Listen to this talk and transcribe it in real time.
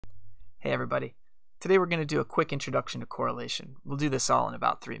Hey everybody. Today we're going to do a quick introduction to correlation. We'll do this all in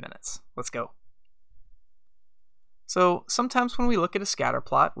about 3 minutes. Let's go. So sometimes when we look at a scatter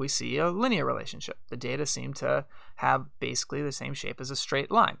plot, we see a linear relationship. The data seem to have basically the same shape as a straight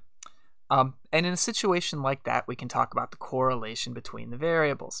line. And in a situation like that, we can talk about the correlation between the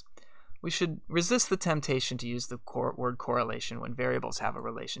variables. We should resist the temptation to use the word correlation when variables have a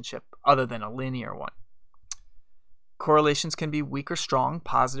relationship other than a linear one. Correlations can be weak or strong,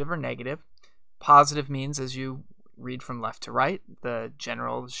 positive or negative. Positive means as you read from left to right, the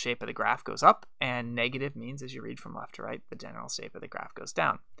general shape of the graph goes up, and negative means as you read from left to right, the general shape of the graph goes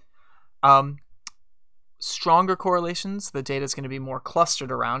down. Stronger correlations, the data is going to be more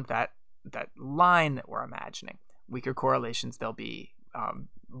clustered around that line that we're imagining. Weaker correlations, it'll be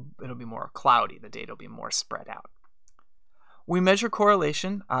more cloudy. The data will be more spread out. We measure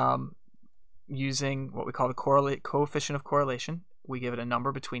correlation using what we call the coefficient of correlation. We give it a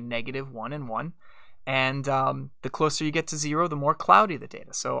number between -1 and 1. And the closer you get to 0, the more cloudy the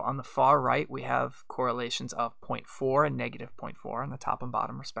data. So on the far right, we have correlations of 0.4 and -0.4 on the top and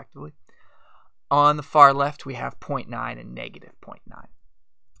bottom, respectively. On the far left, we have 0.9 and -0.9.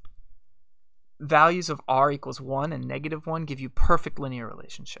 Values of r equals 1 and -1 give you perfect linear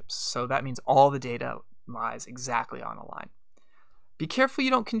relationships. So that means all the data lies exactly on a line. Be careful you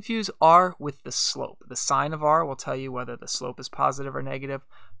don't confuse r with the slope. The sign of r will tell you whether the slope is positive or negative,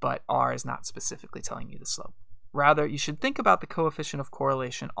 but r is not specifically telling you the slope. Rather, you should think about the coefficient of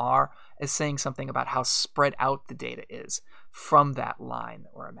correlation, r, as saying something about how spread out the data is from that line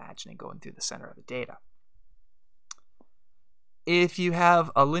that we're imagining going through the center of the data. If you have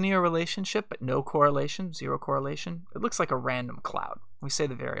a linear relationship but no correlation, zero correlation, it looks like a random cloud. We say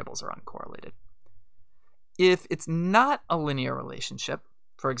the variables are uncorrelated. If it's not a linear relationship,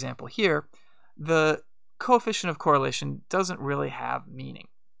 for example here, the coefficient of correlation doesn't really have meaning.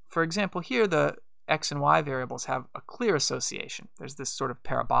 For example here, the x and y variables have a clear association. There's this sort of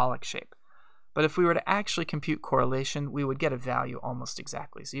parabolic shape. But if we were to actually compute correlation, we would get a value almost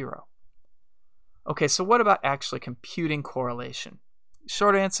exactly 0. Okay, so what about actually computing correlation?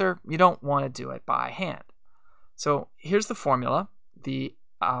 Short answer, you don't want to do it by hand. So here's the formula. The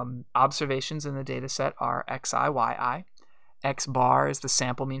observations in the data set are xi, yi. X bar is the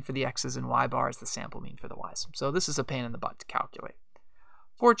sample mean for the x's and y bar is the sample mean for the y's. So this is a pain in the butt to calculate.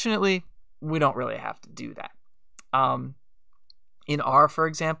 Fortunately, we don't really have to do that. In R, for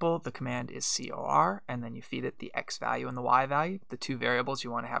example, the command is cor, and then you feed it the x value and the y value, the two variables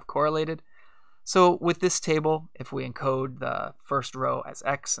you want to have correlated. So with this table, if we encode the first row as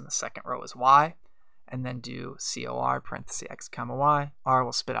x and the second row as y, and then do cor parenthesis x comma y, r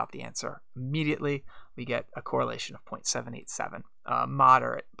will spit out the answer immediately. We get a correlation of 0.787, a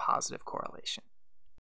moderate positive correlation.